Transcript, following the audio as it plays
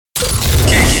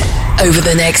over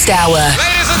the next hour.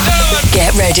 Ladies and gentlemen,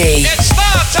 get ready. It's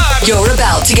start time. You're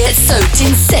about to get soaked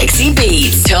in sexy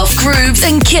beats, tough grooves,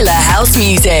 and killer house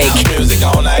music. House music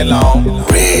all night long.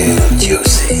 Real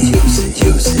juicy, juicy,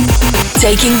 juicy.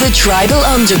 Taking the tribal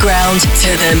underground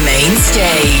to the main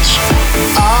stage.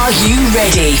 Are you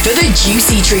ready for the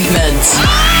juicy treatment?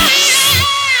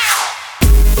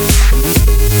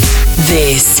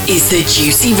 This is the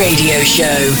Juicy Radio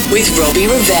Show with Robbie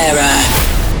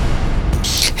Rivera.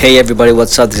 Hey everybody,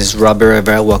 what's up? This is Robbie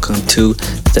Rivera. Welcome to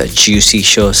the Juicy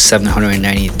Show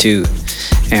 792.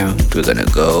 And we're gonna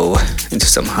go into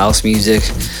some house music,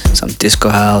 some disco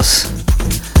house,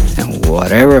 and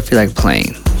whatever I feel like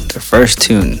playing. The first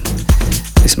tune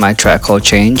is my track called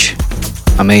Change.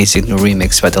 Amazing new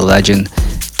remix by the legend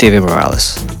David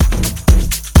Morales.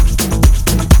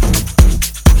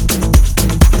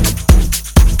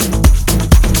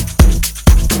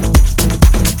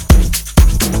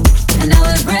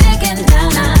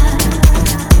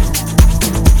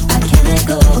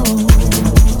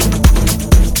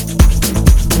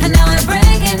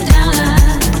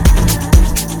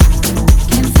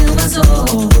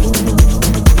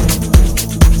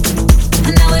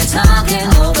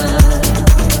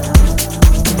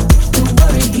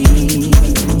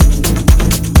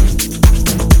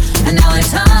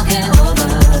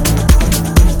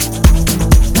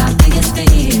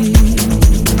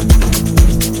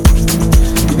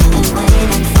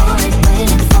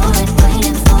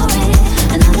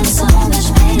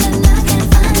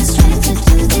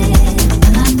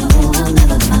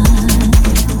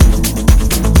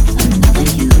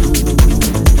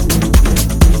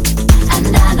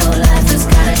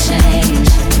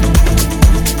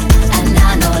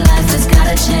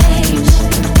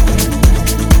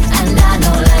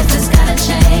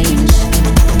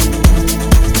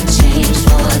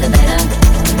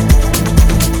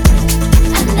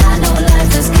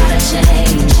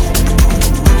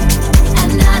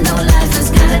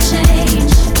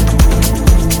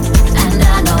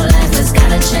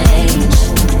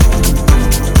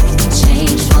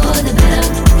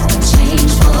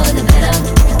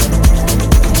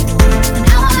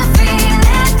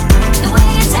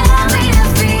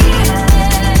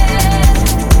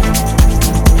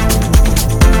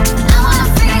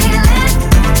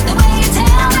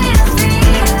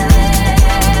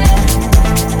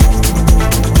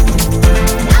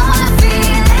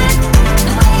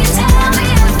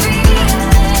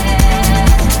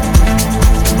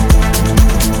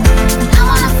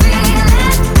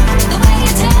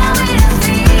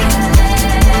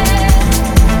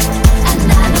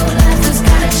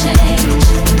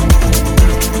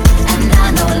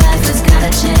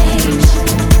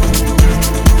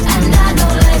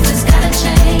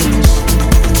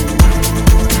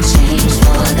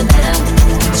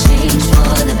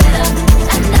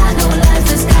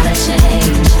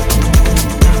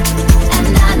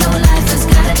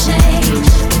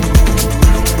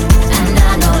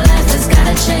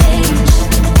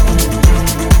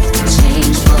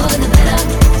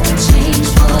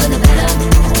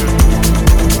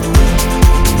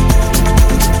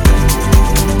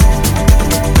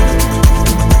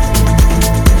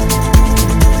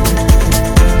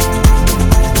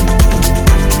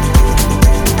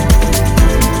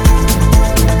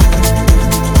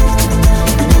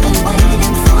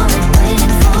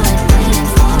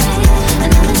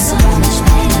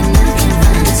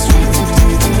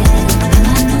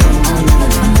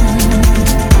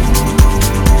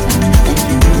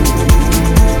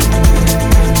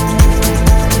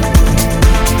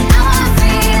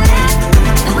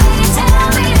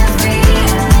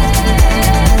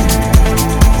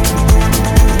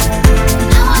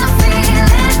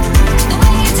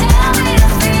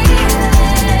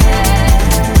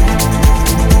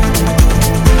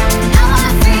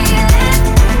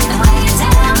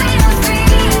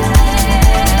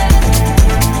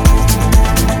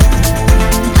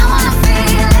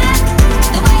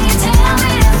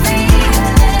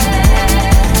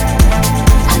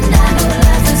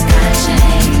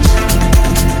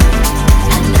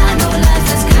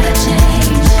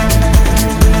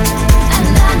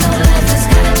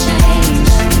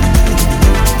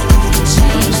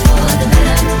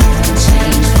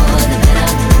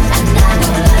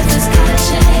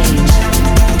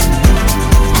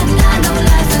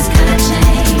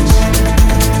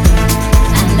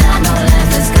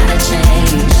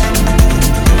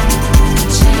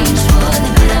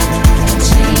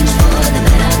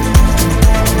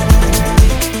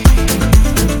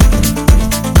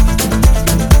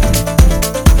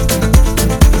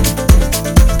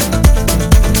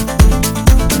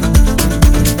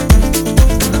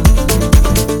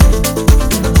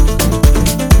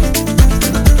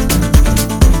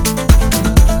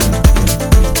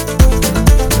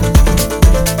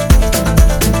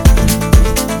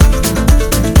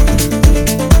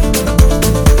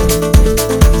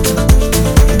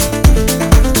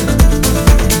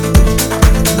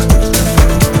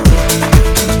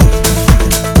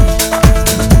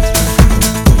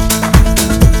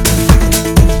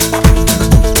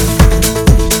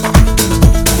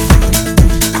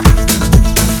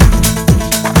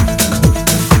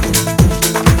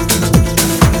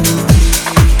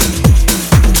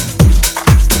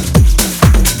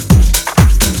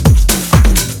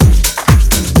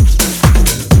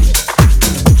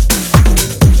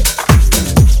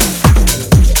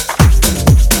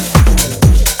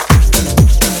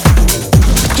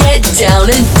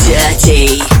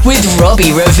 with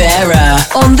Robbie Rivera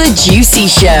on The Juicy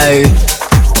Show.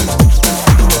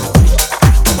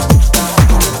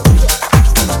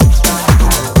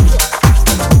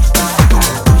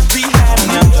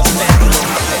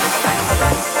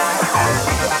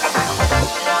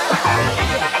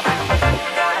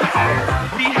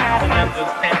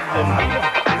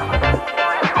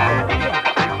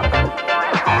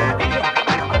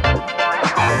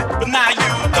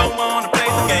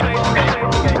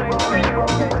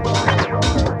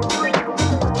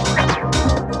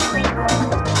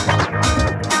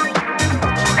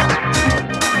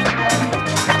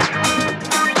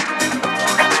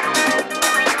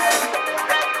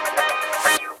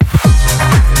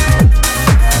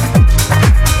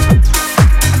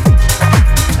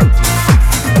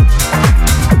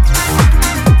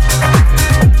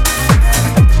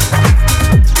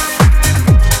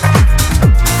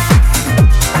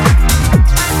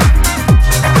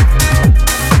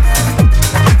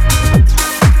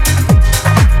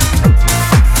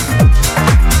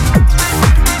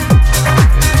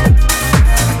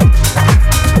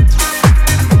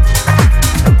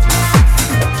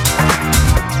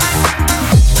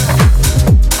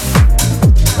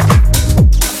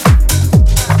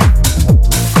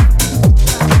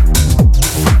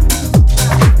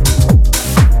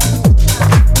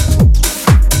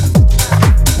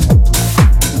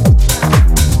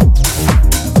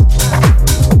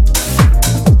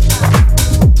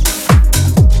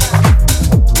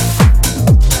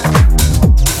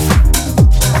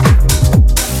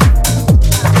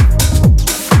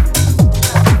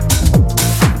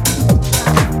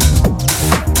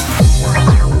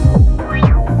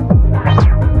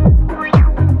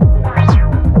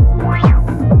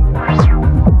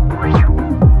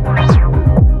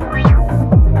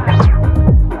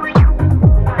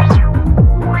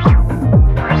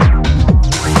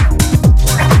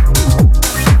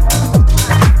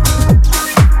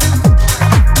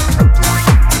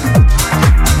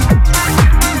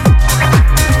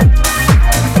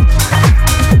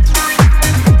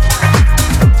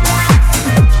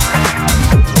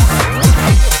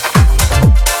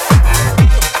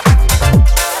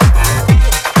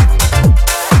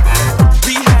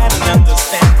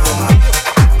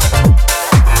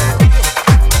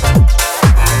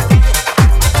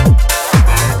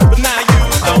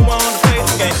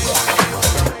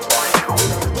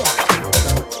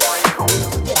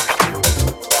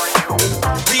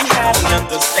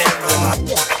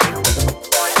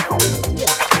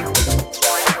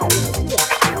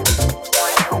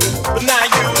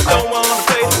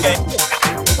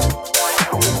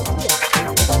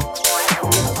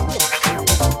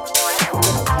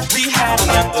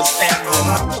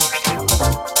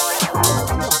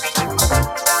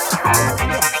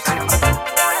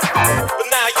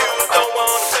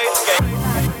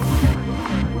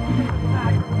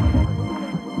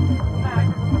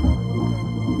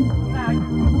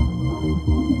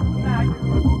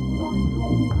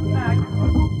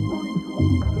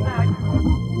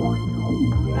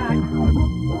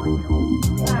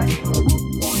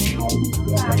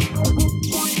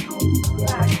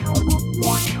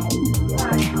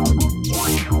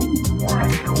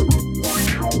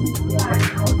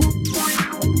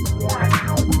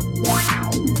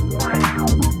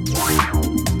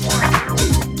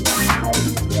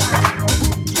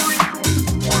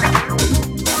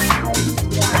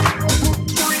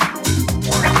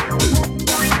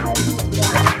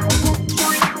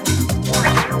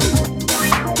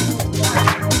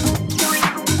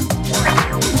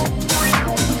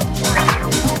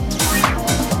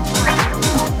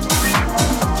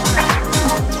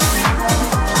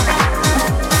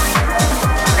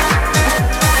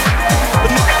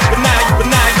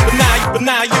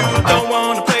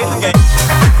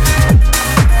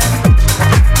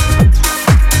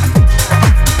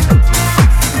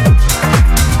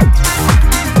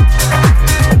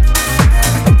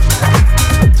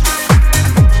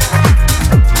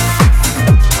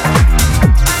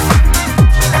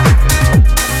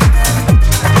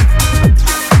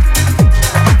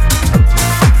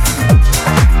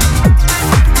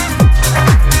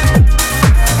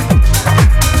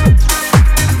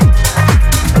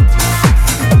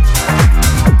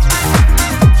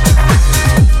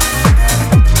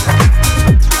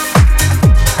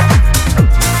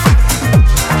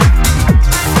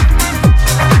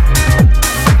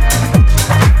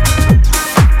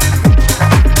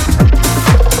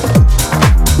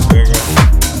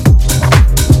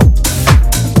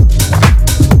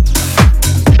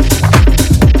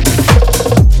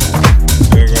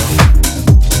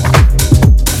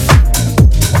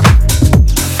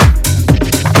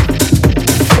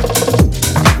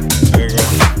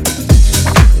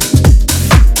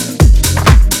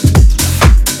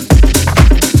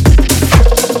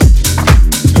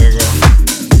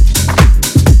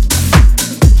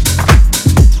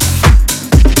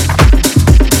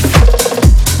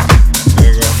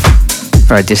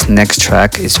 Alright, this next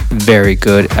track is very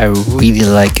good. I really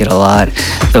like it a lot.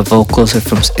 The vocals are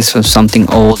from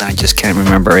something old, and I just can't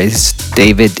remember. It's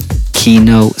David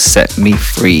Kino, Set Me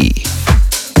Free.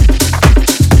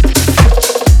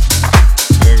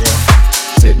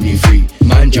 Set me free.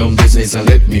 Mind your own business and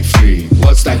let me free.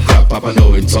 What's that crap, Papa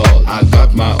know it all. I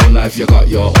got my own life, you got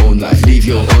your own life. Live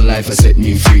your own life and set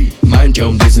me free. Mind your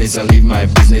own business and leave my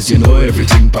business. You know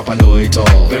everything, Papa know it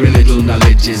all. Very little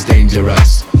knowledge is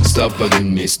dangerous. Stop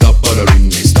bugging me, stop bothering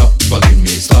me, stop bugging me,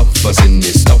 stop fussing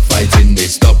me, stop fighting me,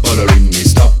 stop bothering me,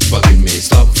 stop bugging me,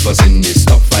 stop fussing me,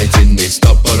 stop fighting me,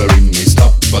 stop bothering me,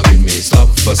 stop bugging me, stop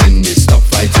fussing me, stop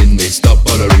fighting me, stop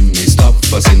bothering me, stop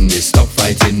fussing me, stop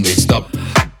fighting me, stop.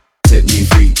 Set me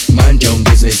free, mind your own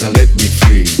business and let me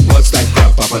free. What's that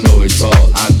crap, Papa know it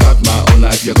all. I got my own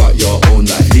life, you got your own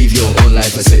life. Live your own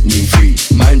life and set me free.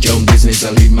 Mind your own business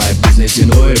and leave my business.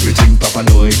 You know everything, Papa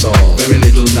know it all. Very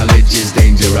little knowledge is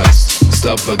dangerous.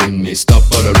 Stop bugging me, stop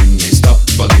bothering me, stop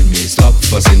bugging me, stop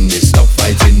fussing me, stop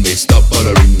fighting me, stop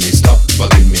bothering me, stop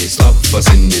bugging me, stop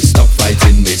fussing me, stop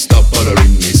fighting me, stop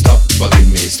bothering me, stop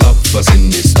bugging me, stop fussing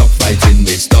me, stop fighting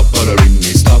me, stop bothering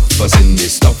me, stop fussing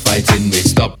me, stop fighting me,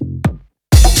 stop.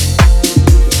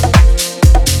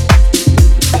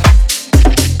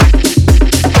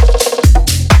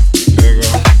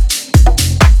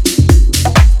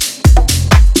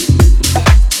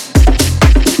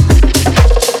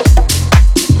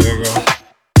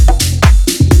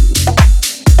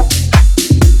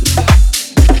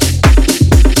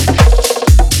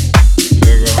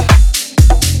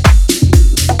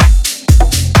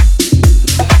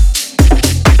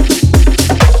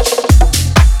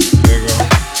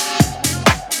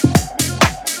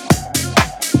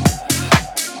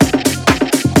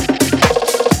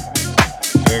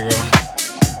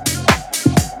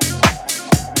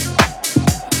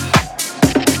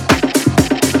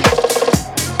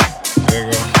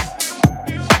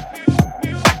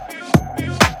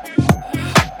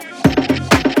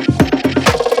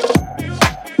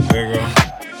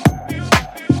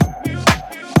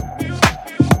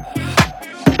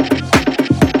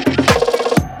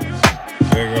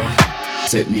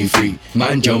 Set me free,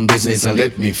 mind your own business and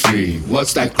let me free.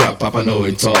 What's that crap, Papa know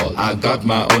it all. I got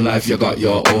my own life, you got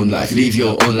your own life. Live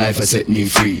your own life and set me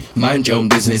free. Mind your own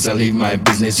business and leave my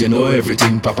business. You know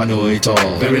everything, Papa know it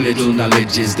all. Very little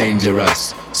knowledge is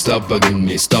dangerous. Stop bugging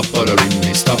me, stop bothering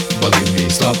me, stop bugging me,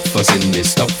 stop fussing me,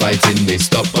 stop fighting me,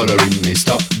 stop bothering me,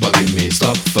 stop bugging me,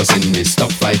 stop fussing me,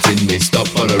 stop fighting me, stop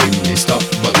bothering me, stop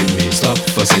bugging me, stop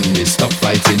fussing me, stop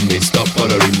fighting me, stop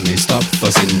bothering me, stop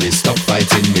fussing me, stop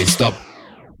fighting me, stop.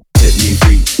 Set me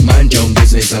free, mind your own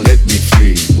business and let me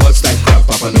free. What's that crap,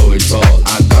 Papa know it all.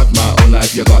 I got my own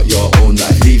life, you got your own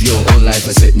life. Live your own life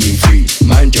and set me free.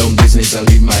 Mind your own business and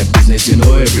leave my business. You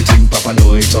know everything, Papa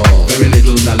know it all. Very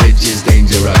little knowledge is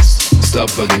dangerous. Stop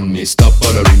bugging me, stop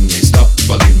bothering me, stop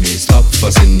bugging me, stop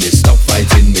fussing me, stop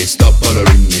fighting me, stop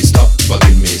bothering me, stop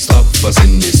bugging me, stop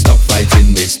fussing me, stop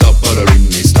fighting me, stop bothering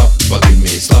me, stop bugging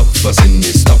me, stop fussing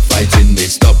me, stop fighting me,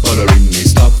 stop bothering me,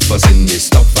 stop fussing me,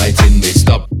 stop fighting me,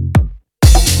 stop.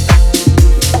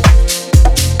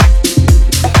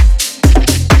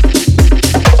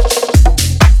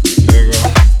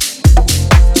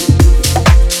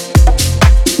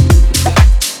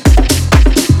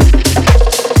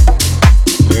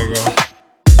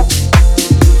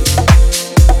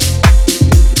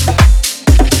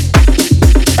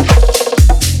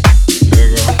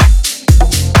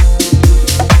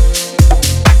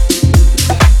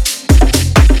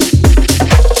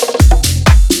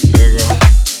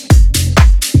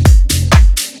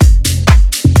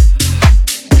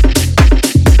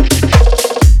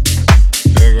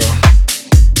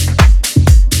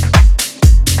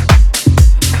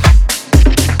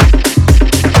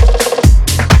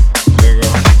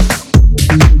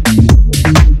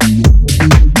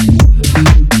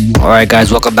 Alright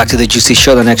guys, welcome back to the Juicy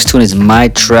Show. The next tune is my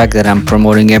track that I'm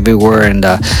promoting everywhere and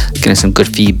getting some good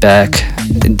feedback.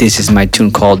 This is my tune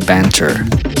called Banter.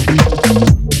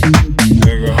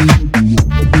 There you go.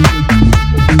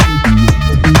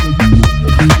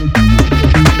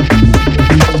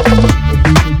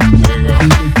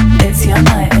 It's your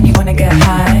night and you wanna get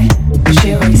high, but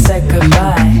she already said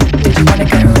goodbye. Did you wanna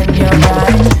get her in your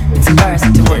ride? It's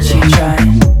embarrassing to watch you try.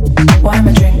 Why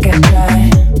my drink get dry?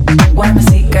 Why my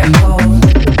seat get cold?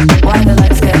 Why the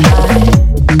lights get high?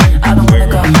 I don't wanna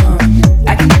go home.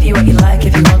 I can give you what you like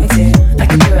if you want me to. I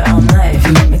can do it all night if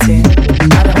you want me to.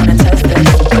 I don't wanna test it.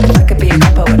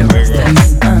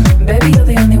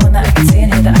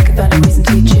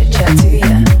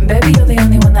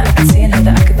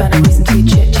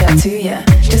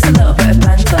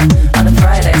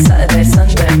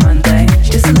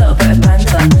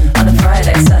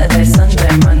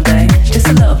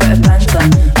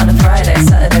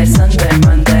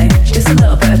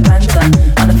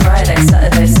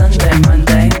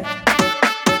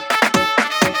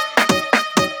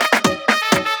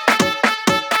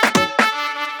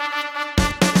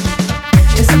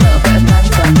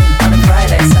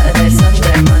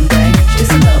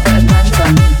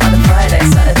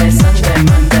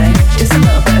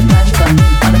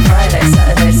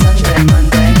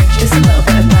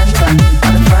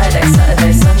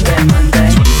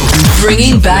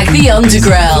 back the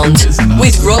underground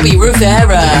with Robbie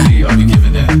Rivera. I'll be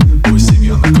giving it. Always see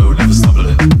me on the go, never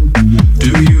stumbling.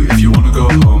 Do you, if you wanna go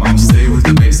home, I'll stay with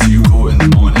the bass till you call in the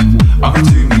morning. I'ma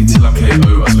do me till I'm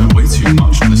KO. I spent way too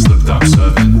much on this look that I'm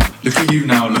serving. Look at you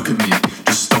now, look at me.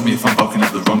 Just stop me if I'm barking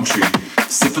up the wrong tree.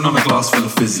 Sipping on a glass full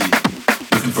of fizzy.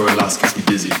 Looking for a lass gets me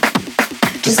dizzy.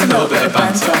 Just a little bit of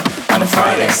banter on a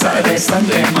Friday, Saturday,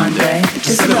 Sunday, Monday.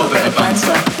 Just a little bit of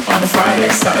banter on a Friday,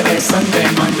 Saturday, Sunday,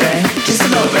 Monday. Just a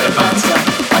little bit of banter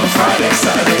on a Friday,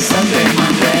 Saturday, Sunday,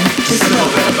 Monday. Just a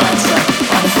little bit of banter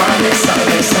on a Friday,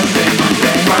 Saturday, Sunday,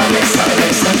 Monday. Friday,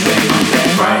 Saturday, Sunday, Monday.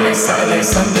 Friday, Saturday,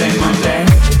 Sunday,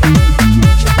 Monday.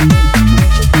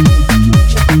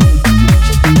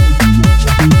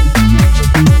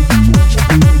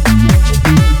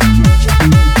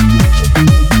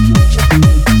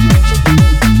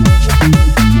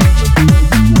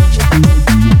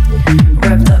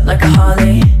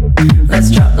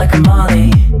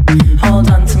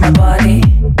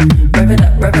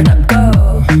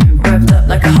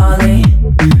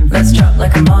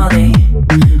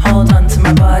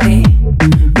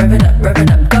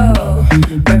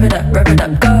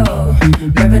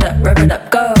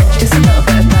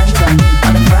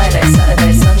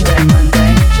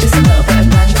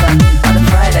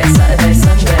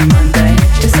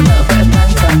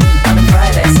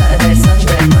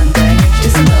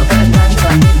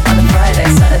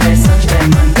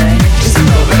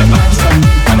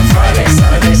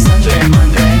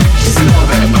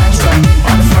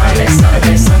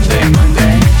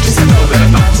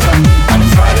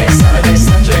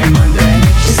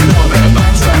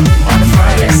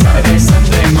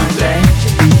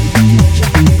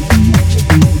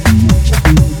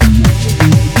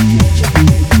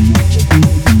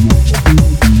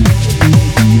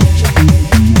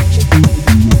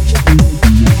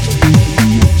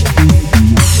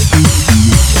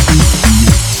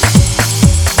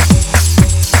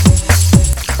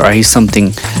 Alright, here's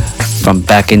something from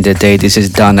back in the day. This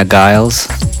is Donna Giles,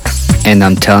 and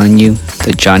I'm telling you,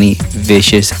 the Johnny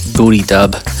Vicious Booty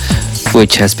Dub,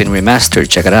 which has been remastered.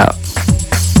 Check it out.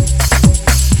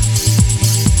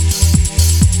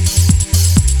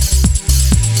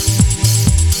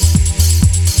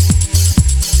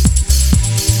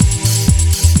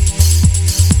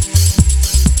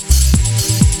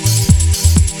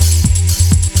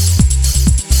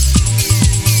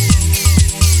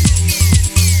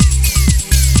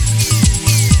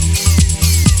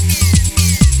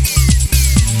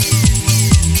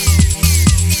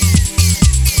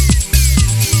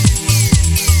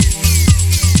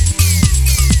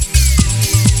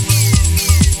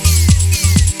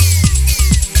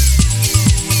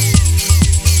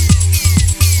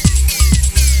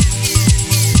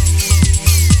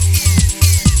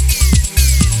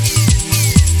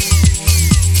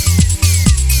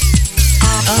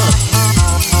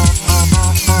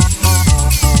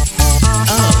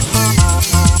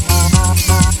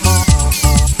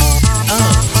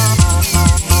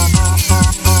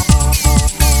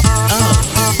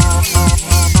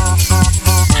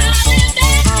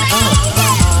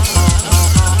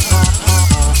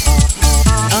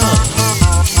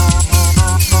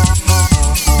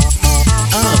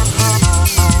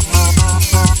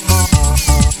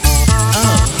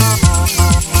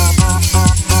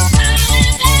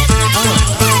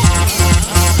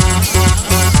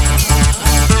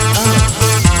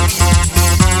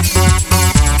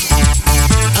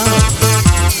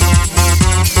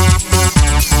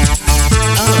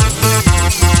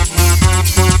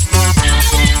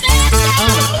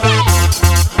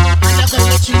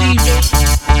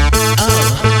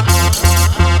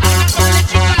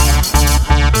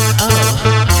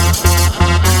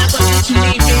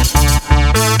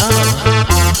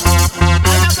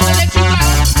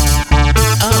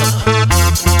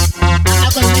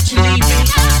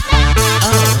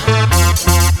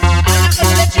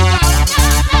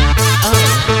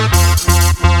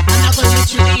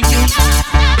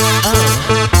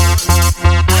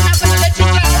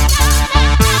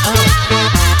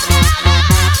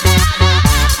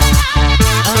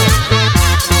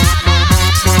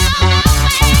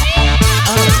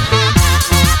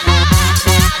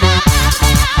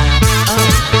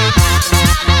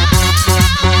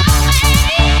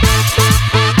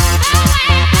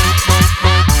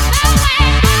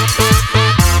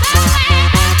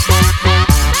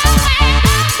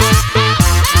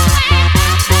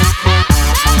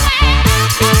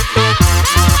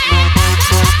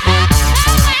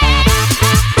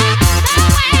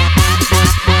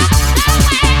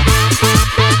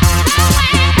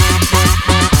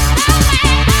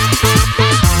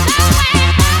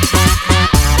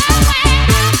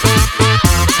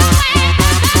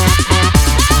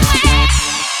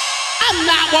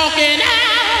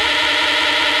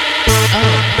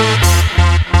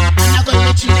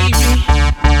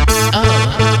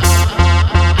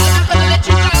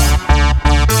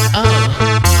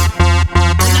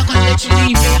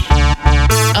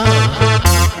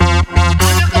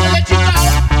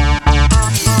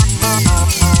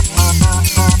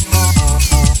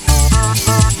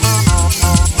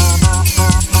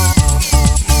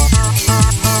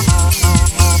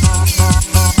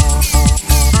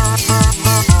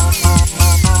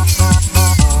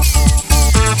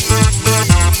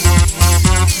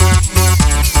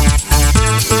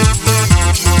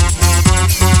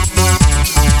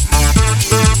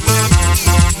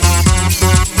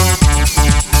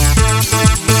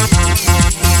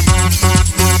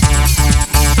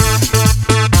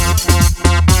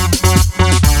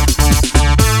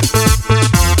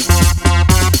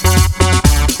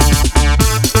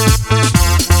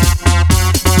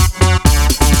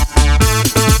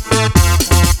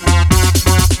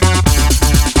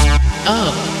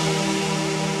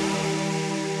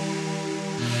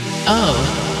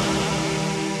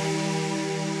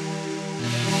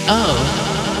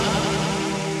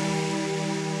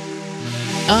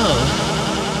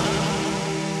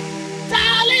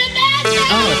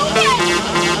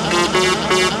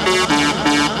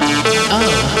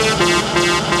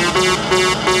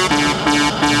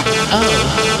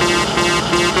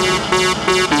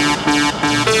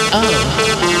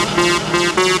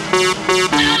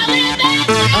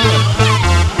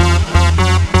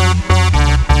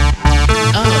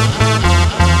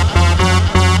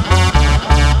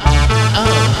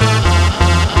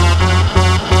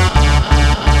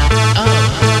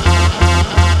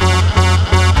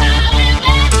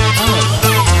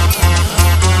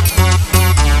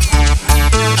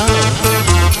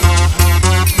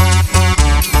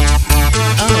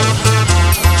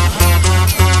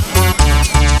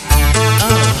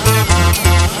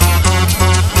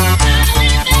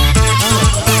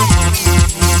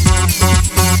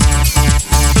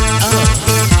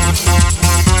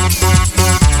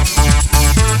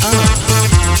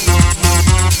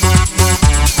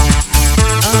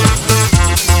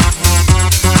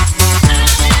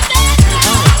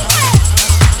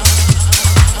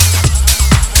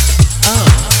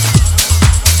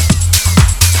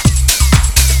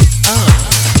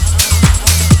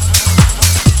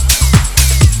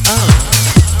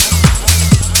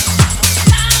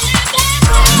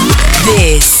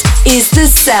 This is the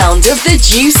sound of the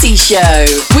Juicy Show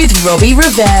with Robbie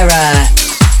Rivera.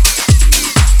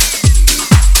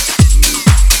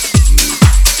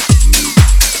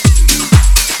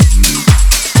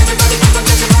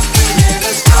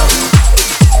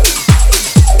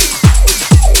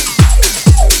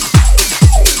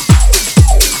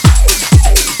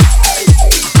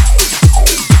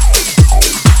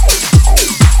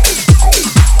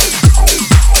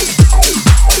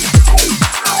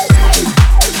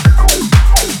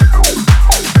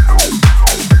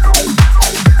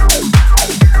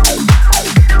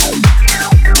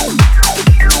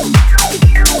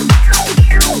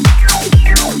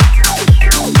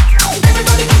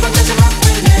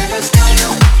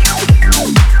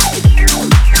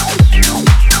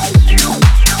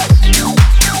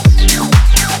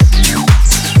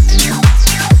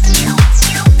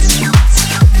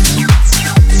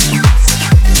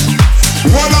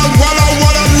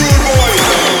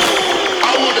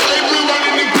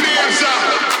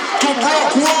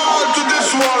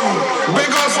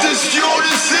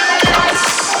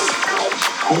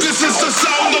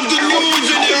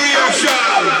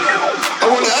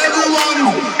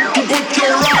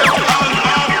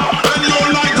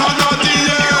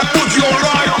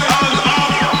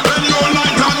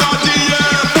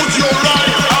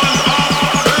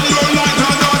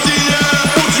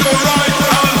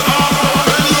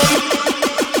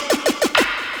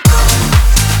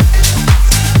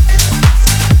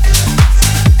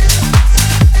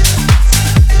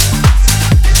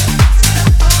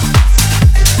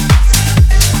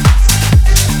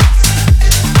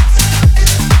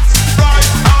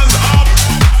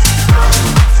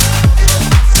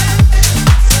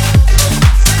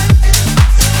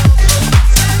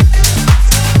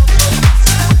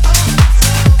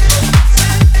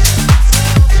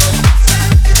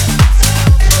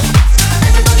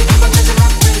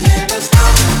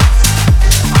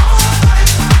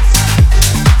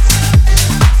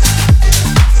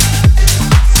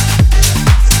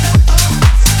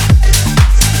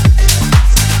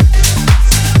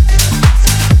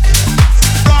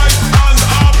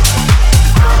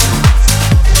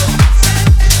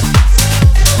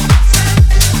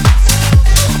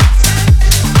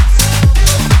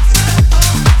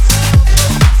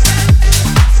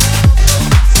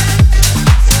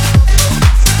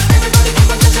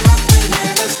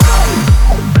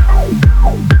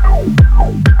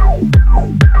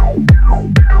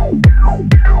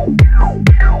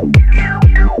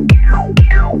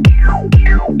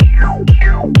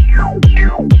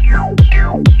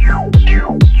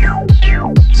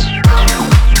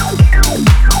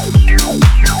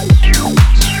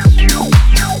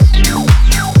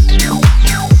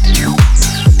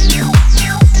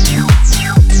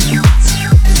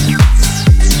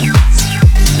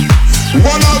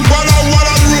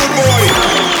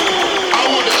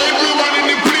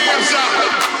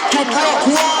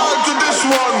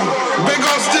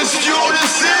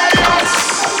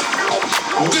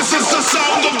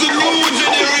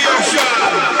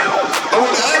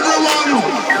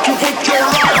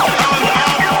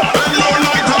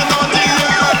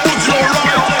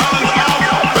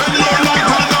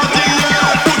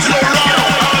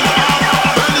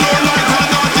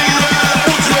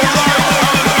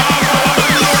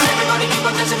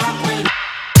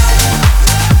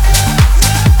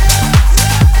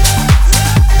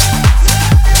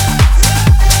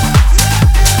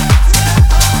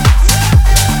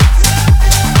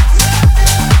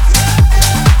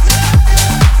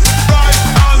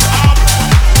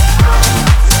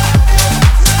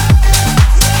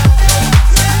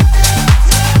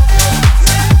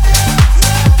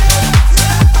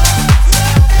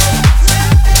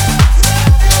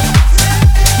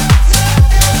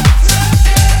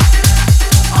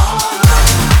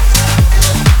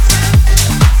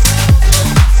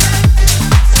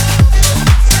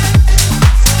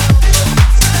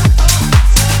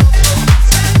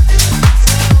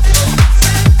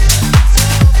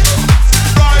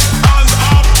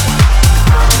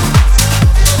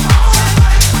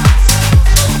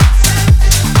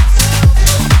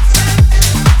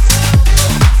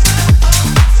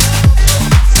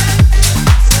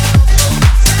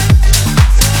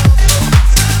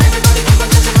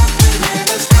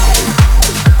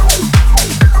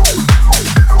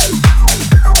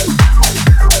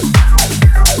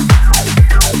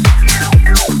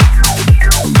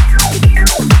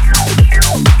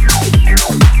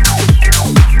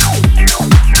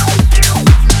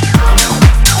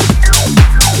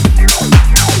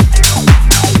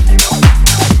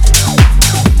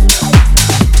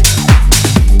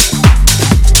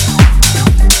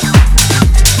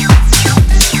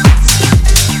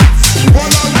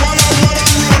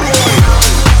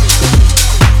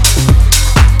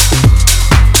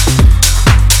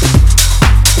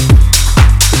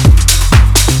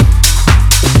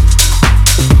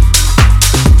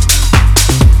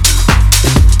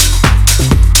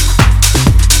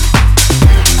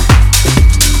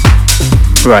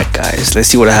 Right, guys, let's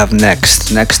see what I have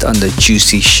next. Next on the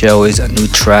Juicy Show is a new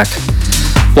track.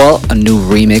 Well, a new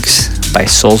remix by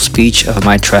Soul Speech of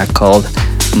my track called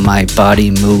My Body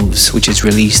Moves, which is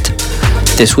released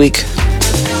this week.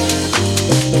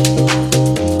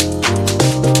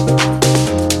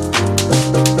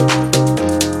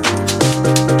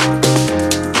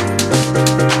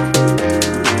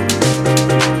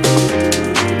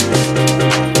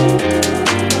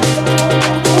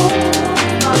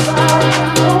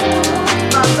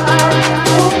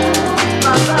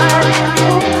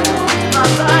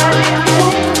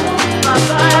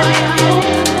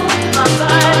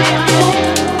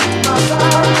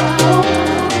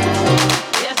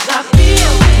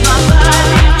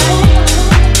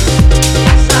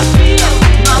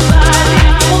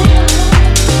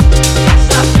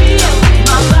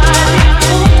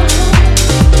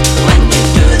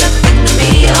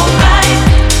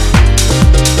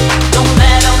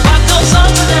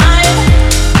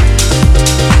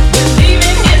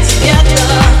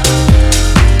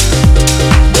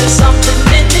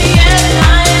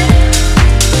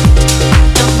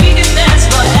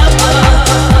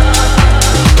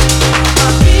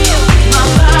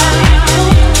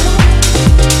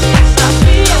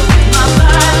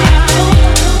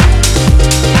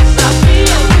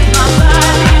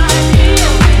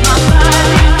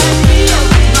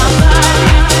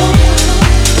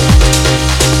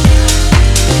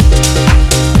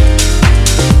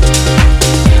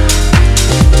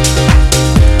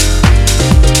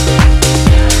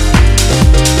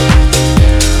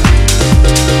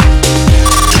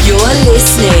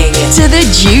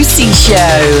 Juicy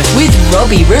Show with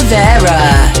Robbie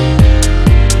Rivera.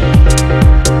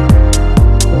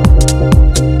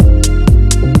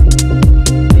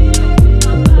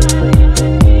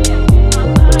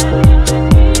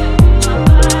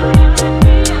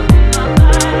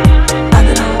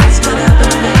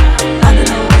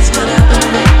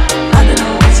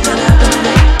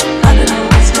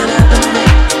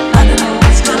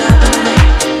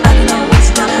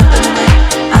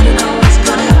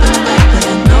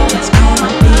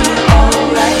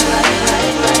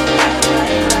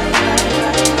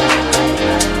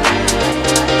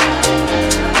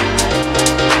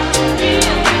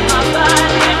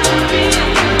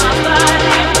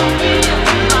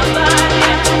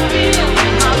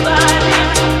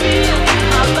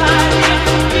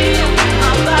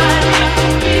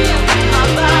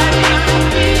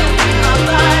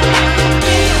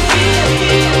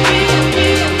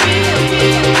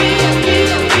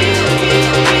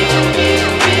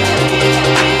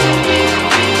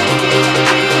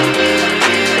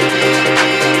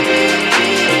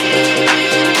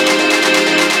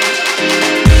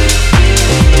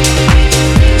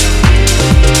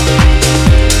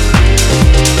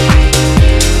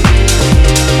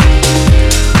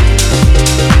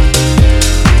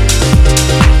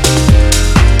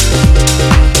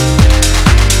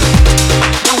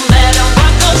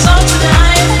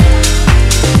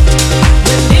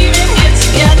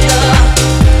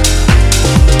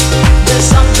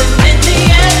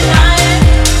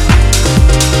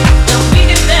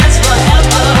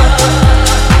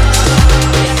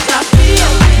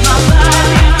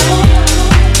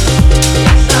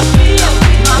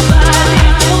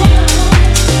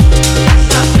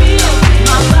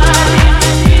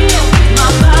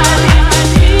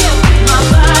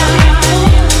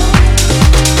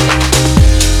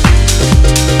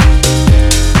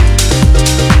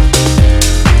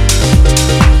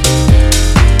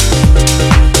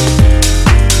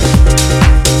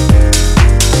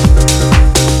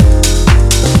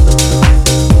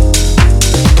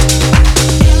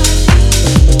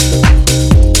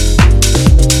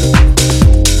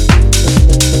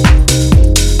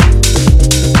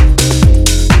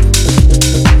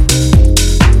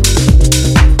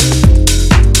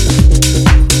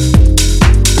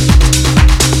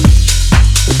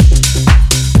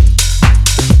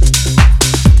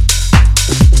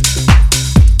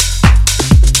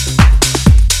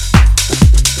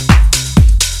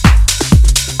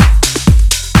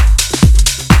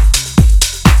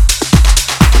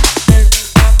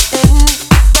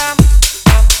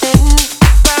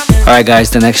 Alright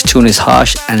guys, the next tune is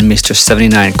Hosh and Mr.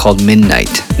 79 called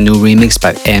Midnight, new remix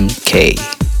by MK.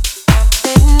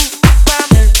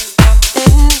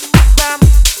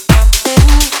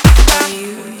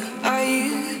 Are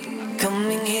you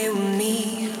coming here with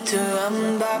me to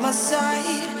run by my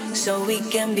side so we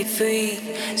can be free?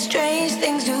 Strange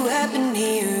things do happen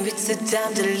here, it's the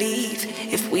time to leave.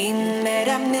 If we met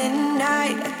at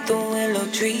midnight at the willow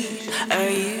tree, are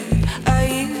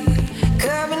you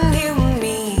coming here with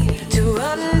me to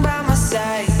run by my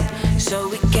side?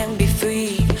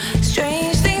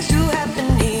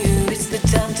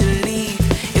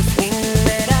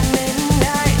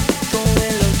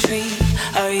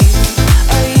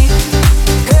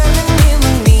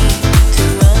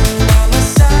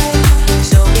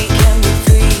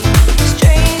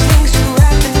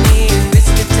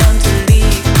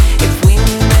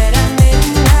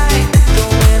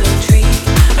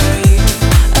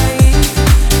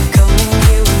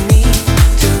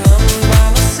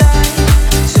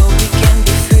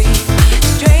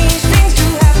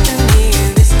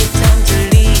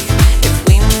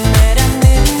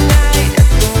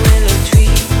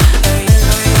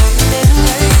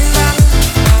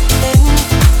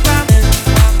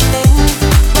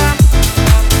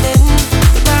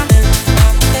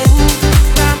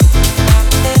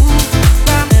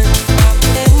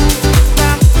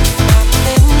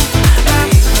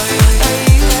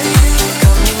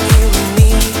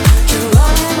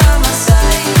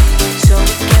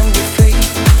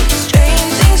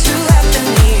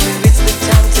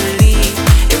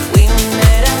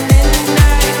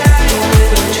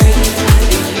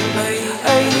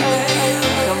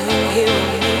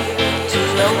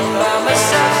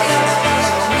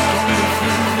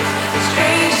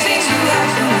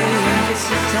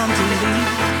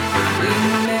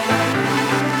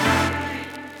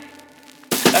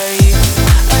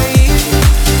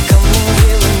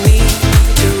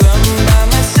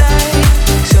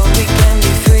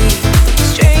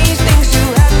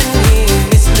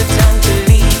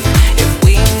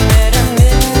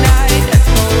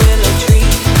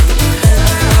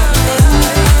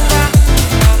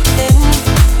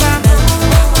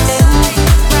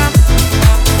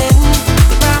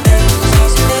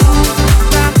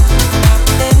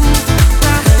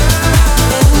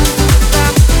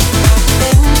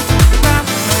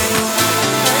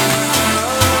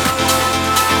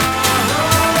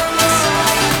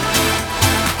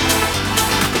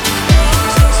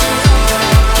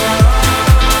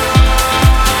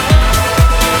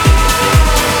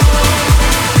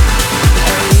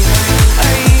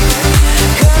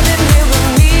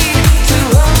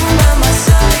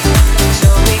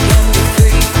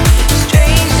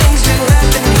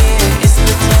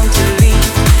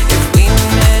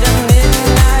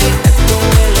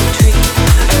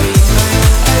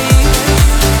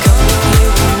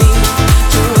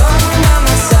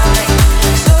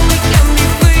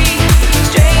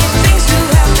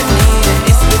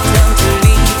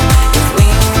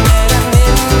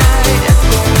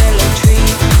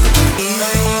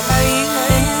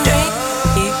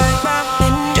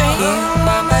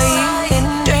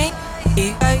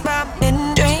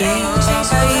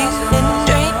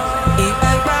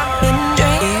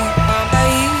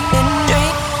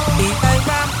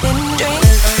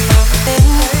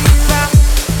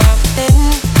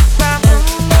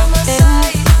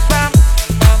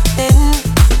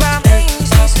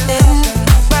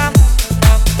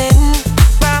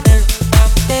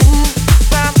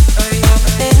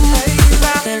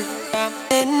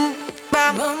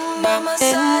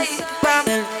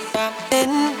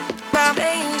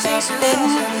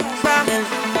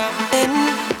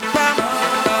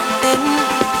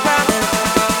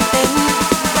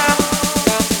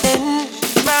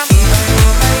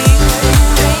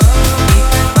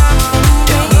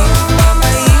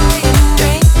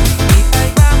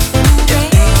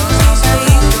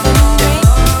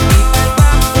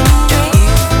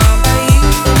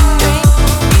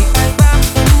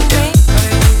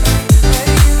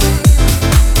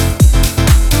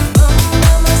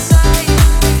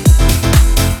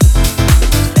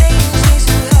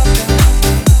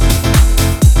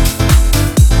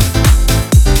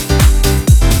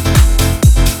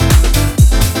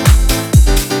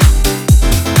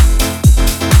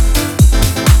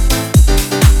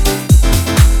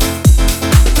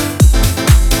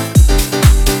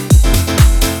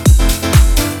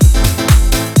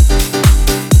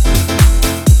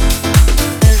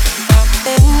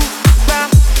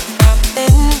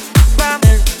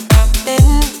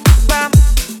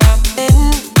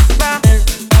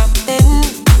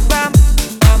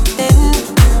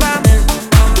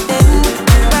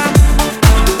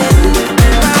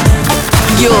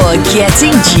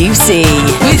 Getting Juicy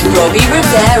with Robbie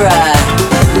Rivera.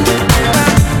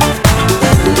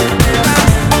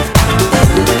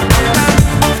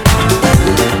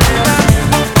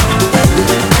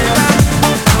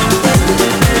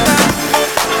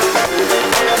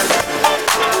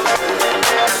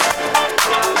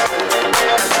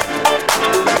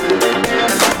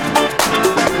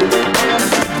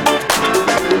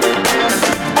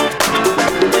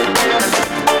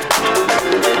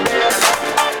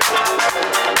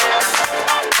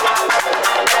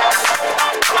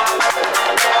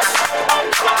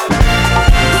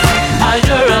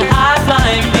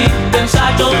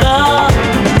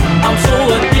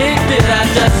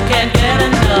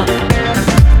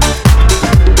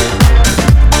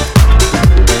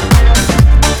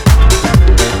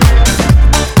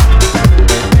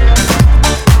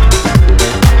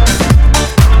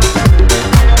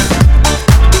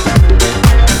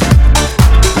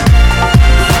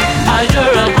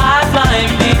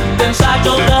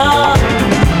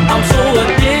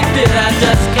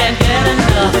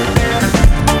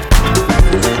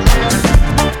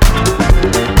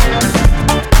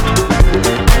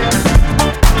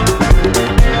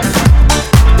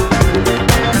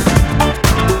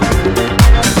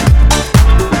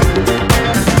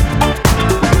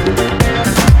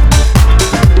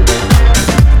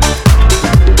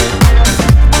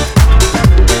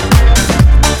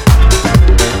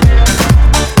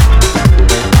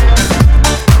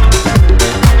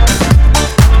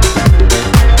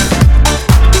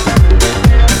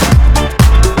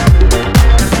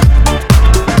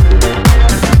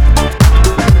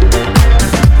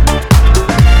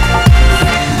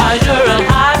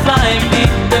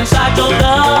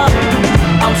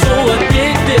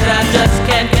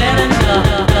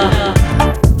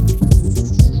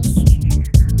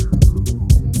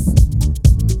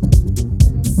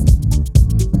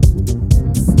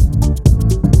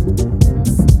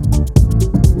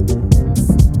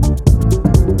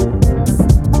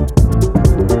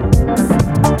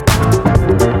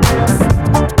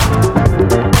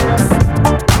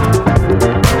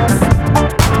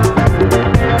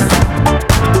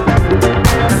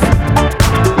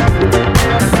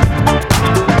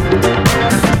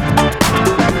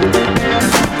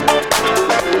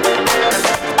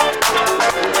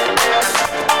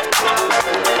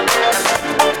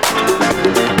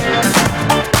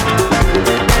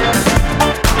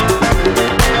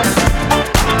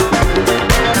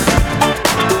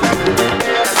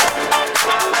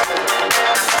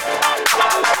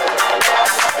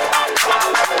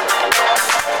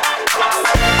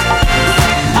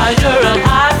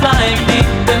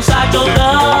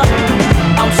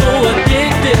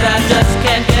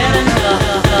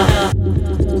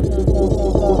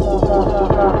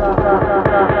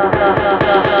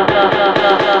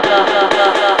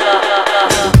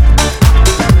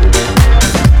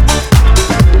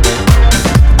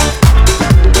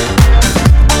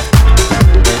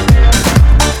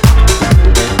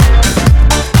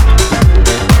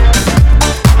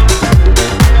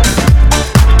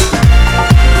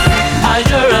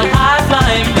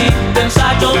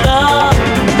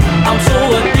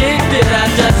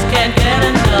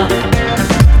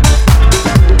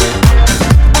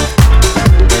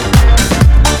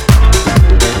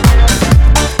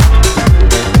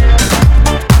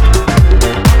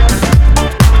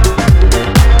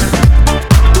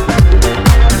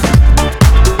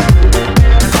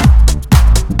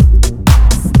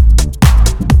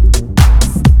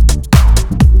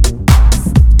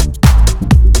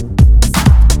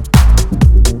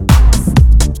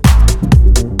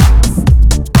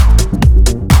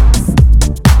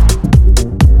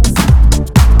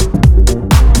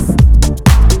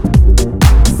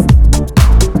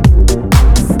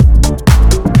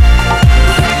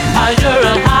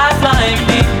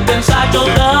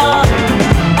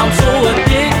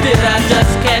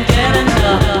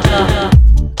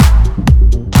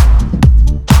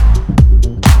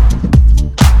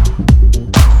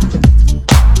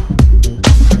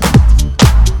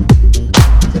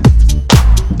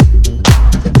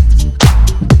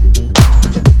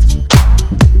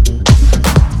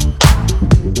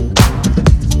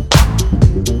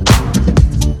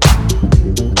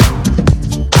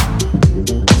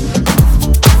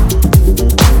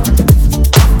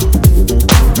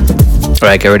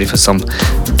 Alright, get ready for some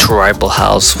tribal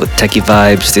house with techie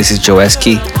vibes. This is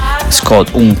Joeski. It's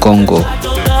called Un Congo.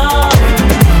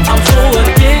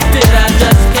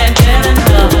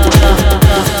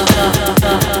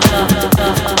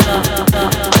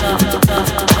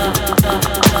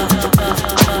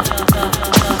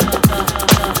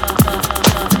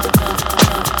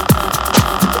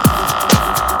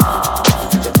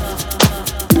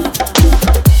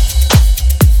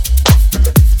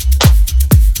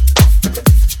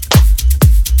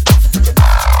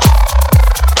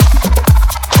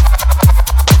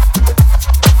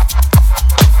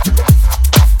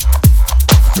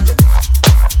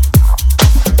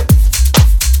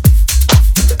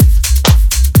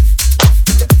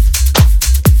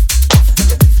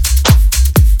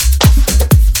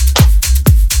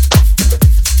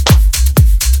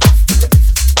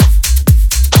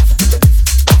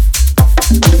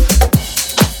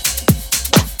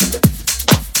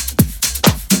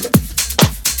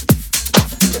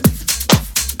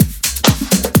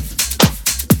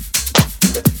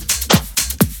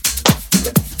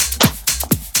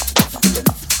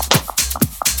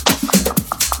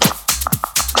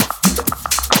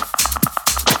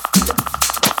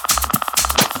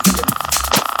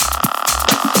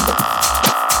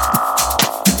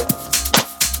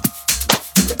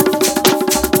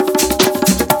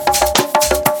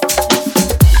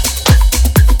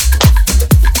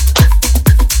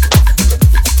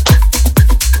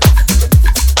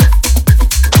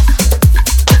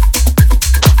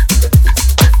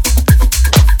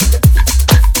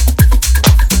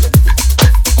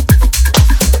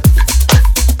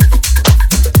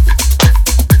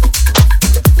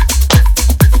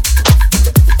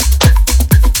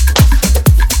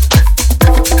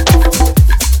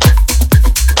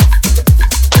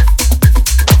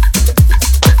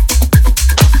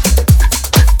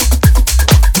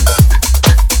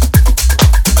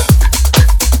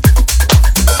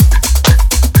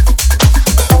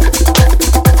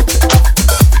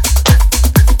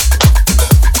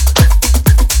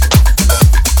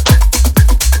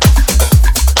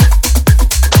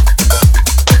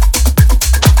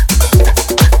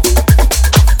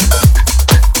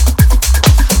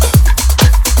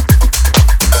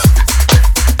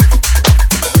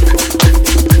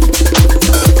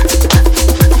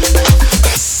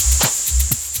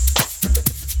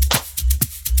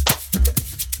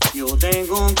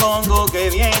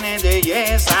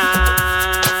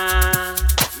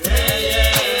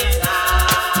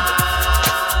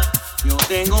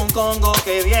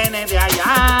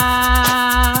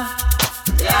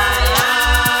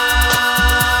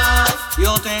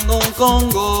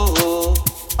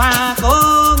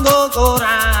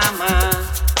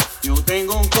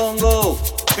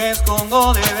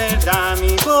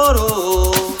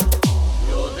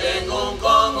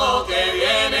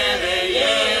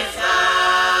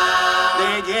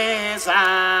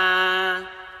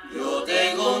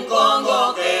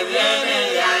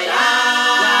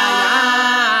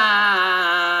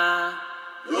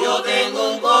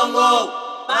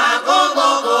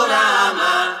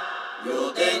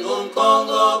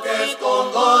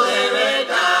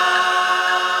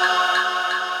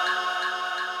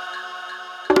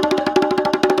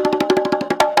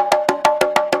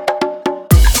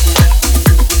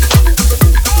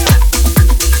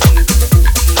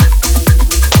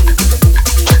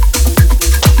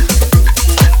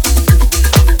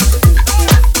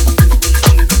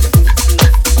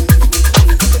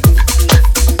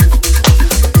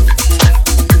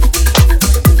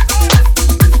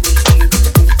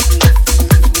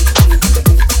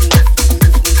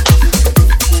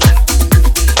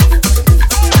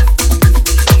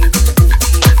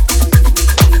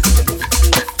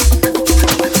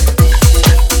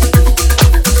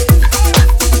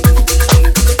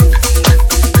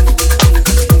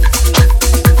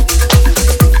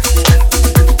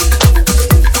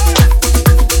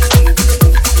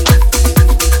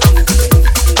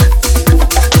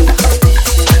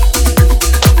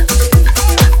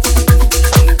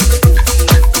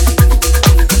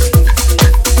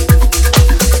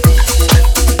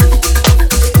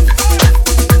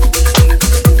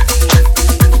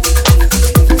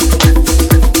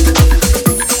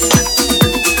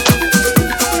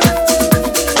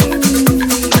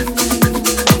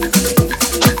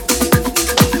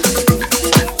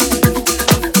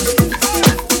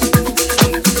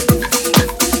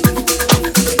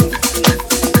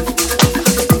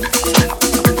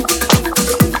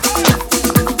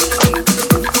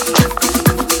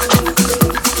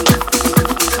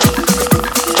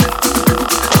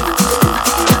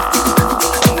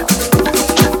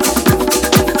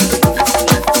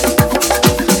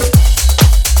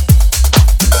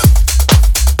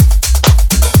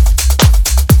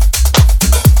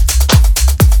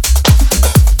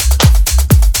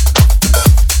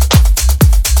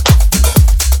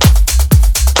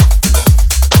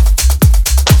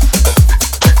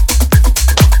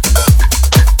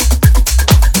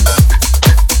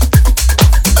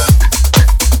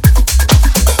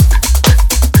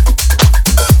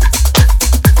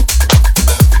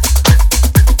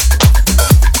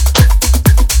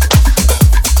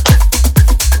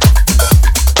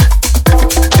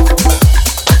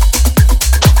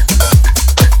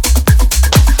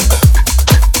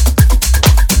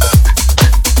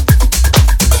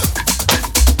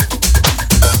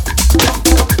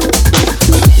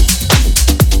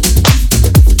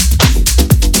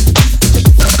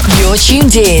 You're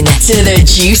tuned in to The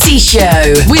Juicy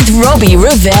Show with Robbie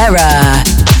Rivera.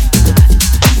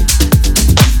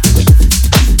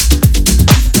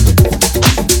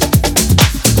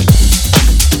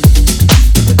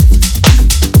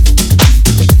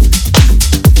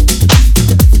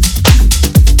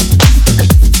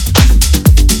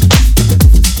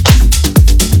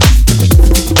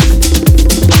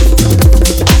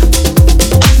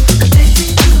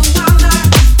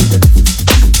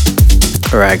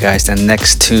 Alright guys, the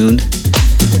next tune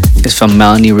is from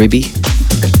Melanie Ribby.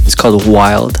 It's called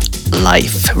Wild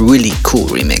Life. Really cool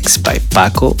remix by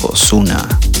Paco Osuna.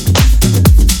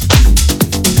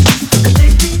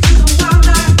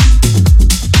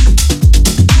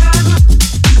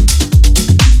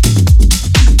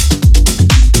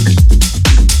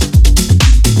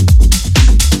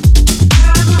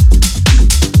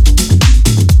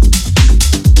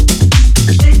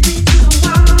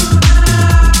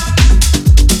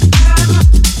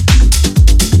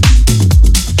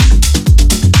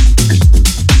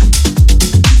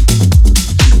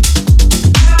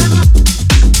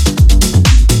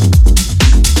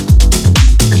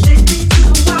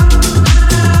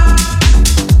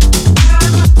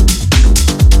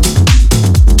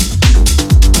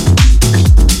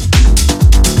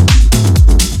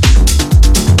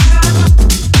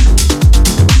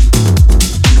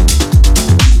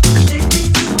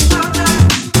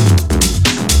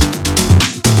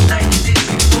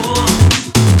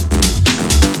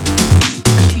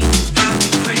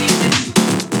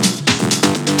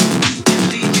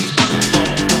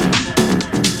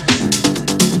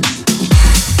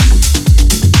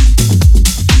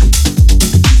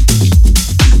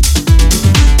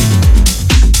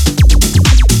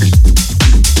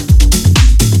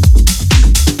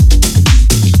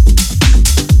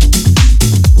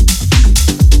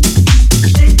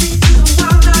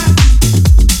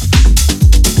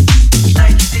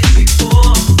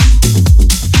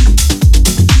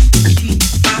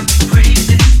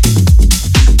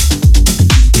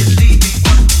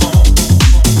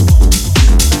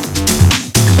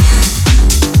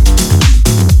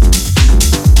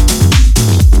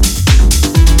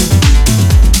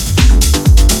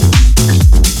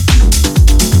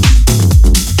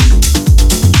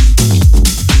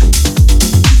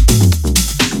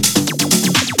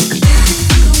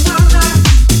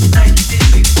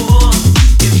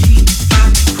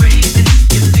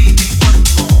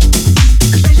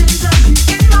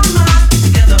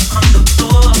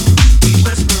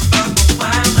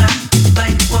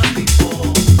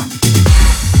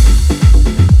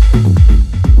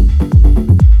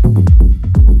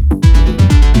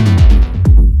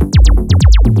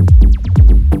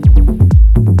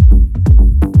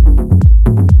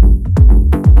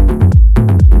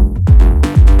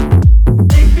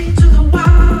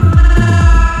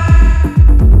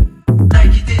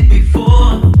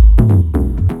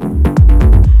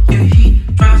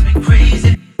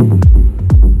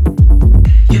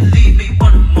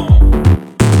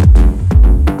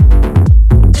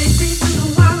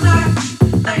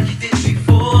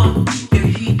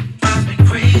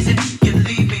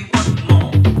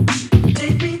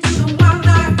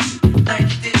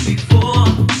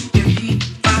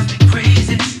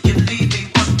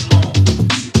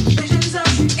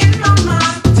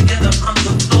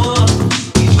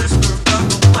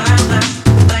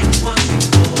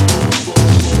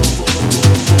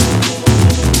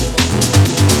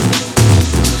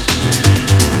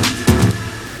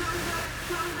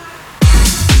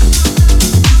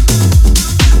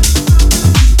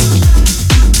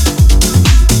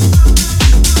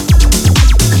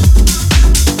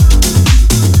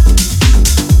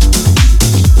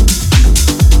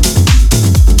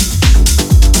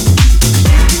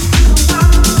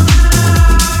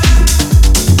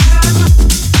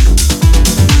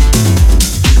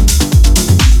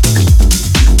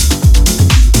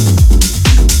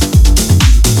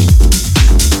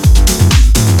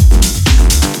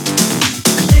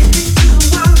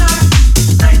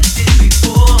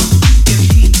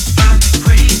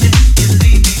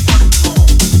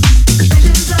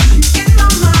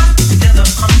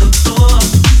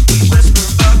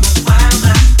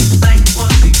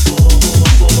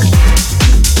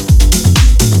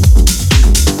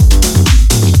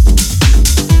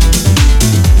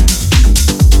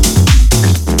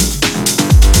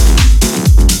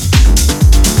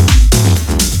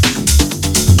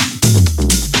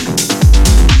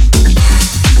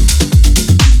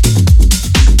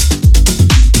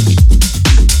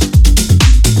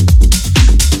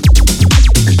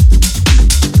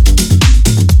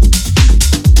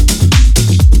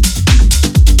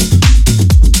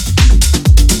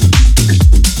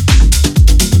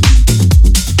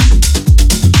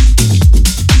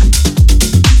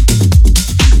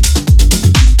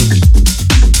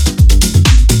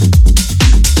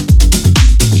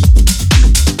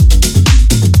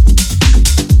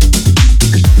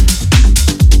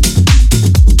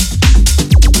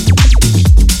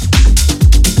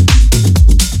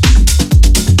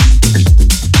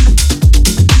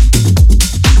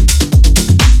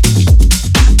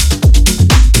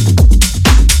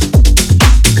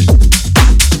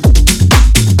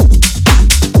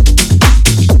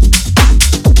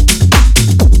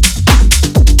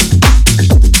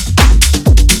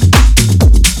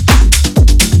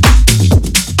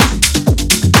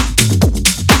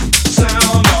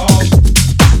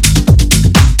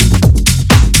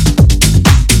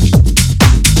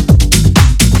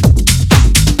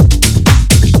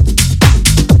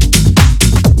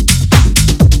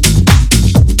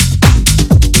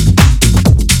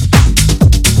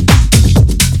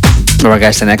 Alright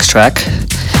guys, the next track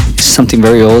is something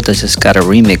very old that just got a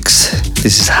remix.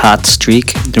 This is Hot Streak,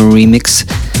 the remix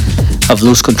of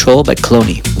Lose Control by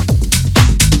Cloney.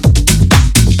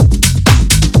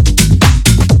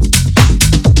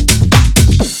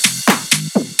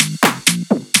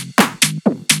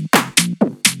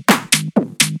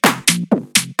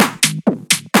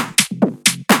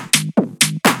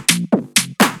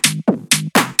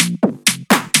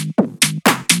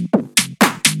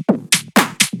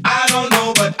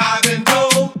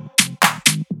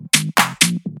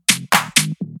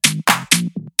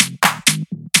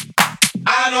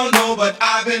 But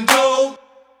I've been told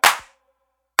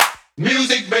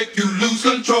music make you lose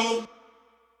control.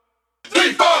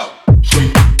 3, 4.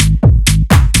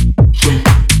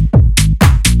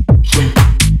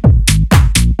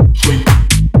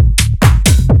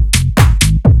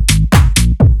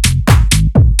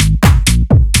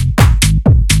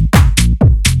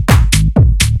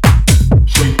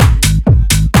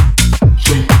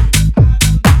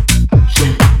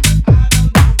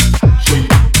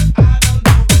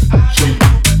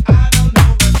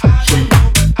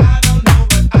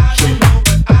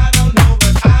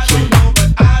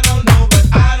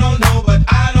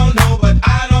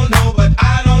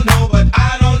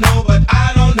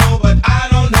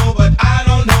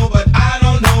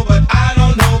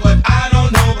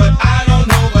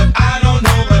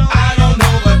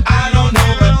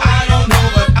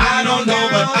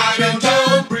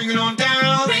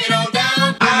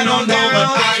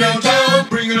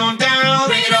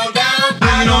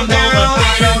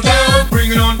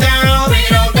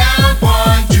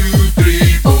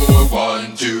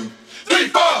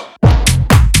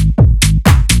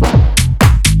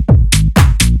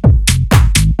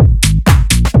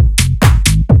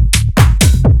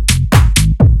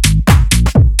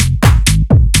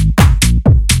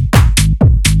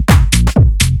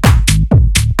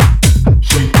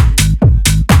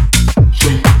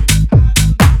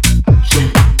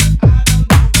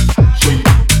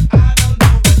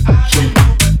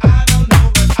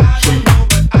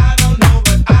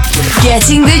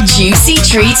 Getting the juicy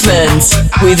treatment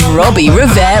with Robbie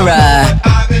Rivera.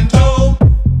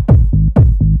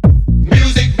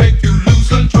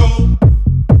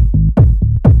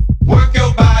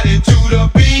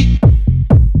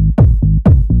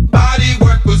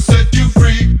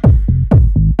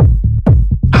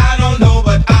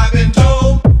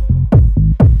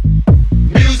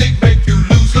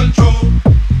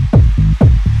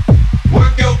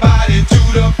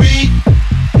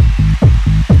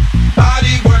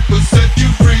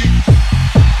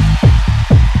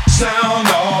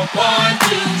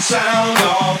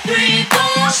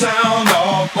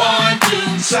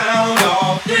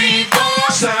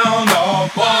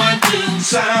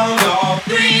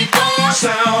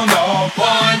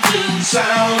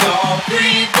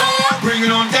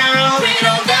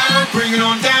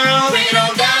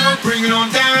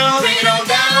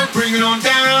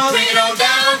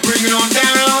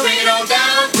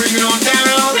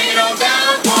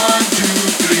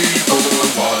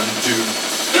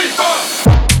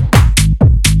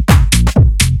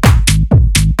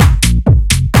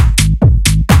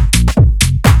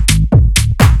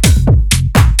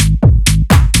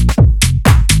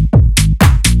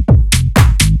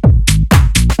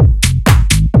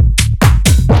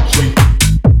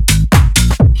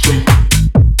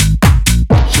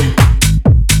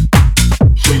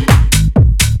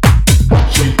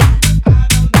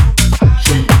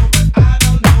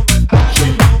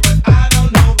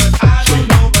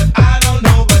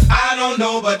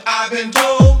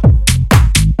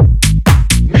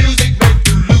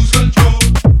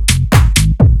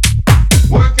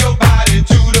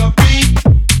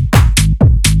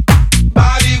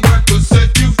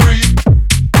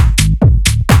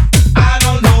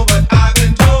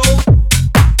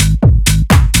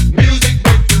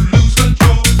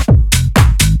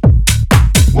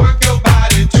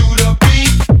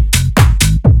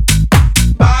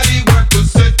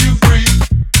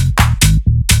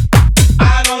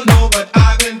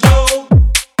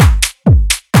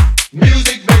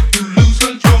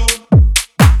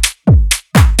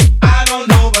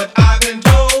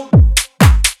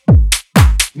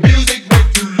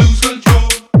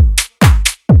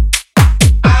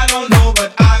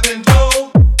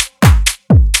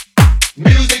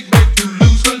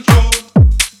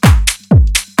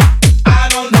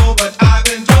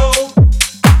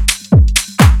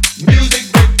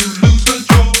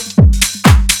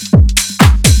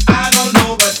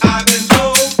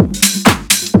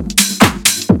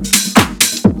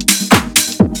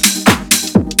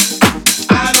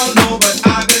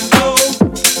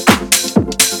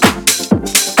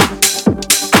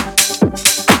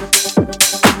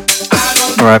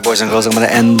 boys and girls, I'm going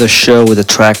to end the show with a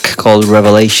track called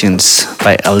Revelations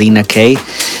by Alina Kay.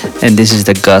 And this is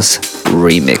the Gus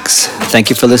remix. Thank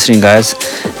you for listening, guys.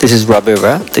 This is Robbie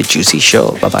Rivera, The Juicy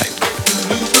Show. Bye-bye.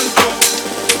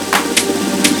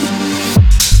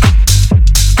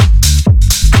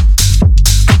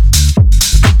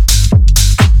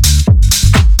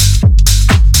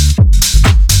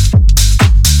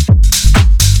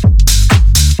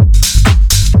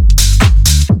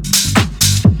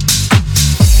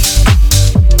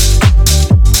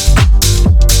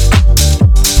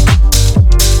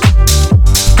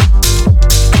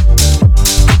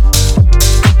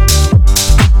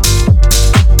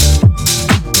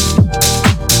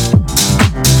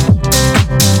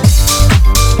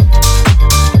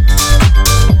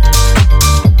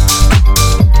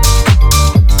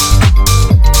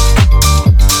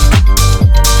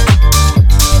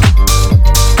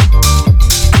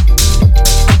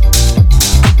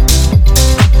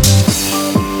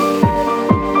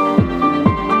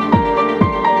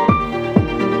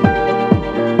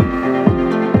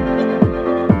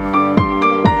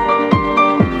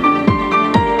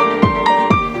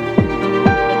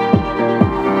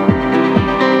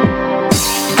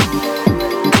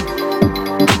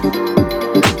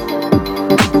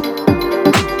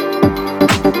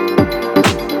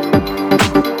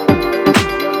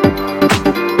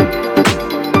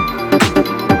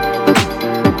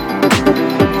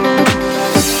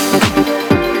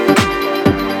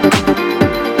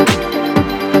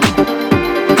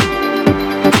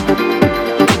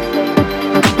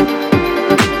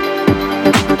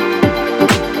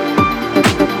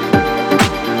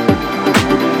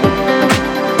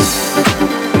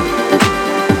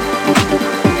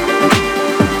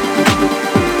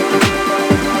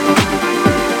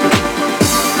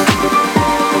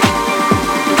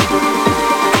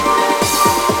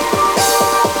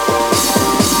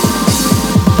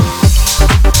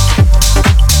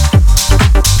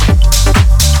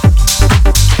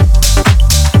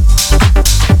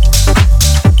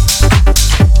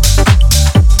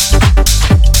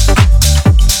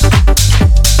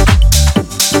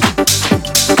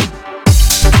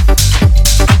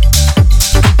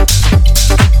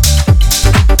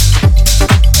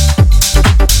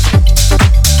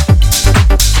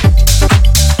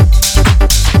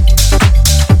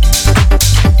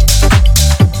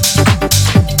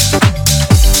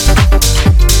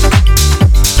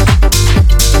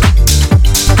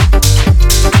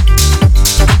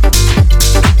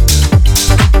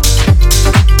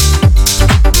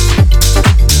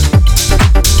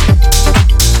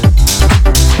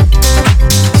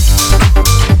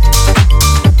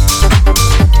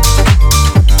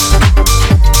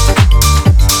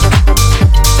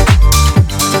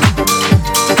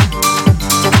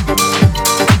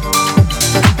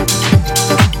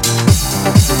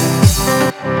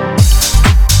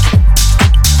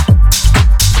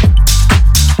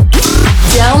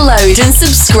 And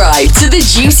subscribe to The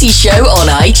Juicy Show on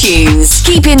iTunes.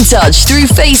 Keep in touch through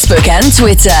Facebook and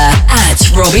Twitter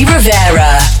at Robbie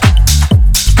Rivera.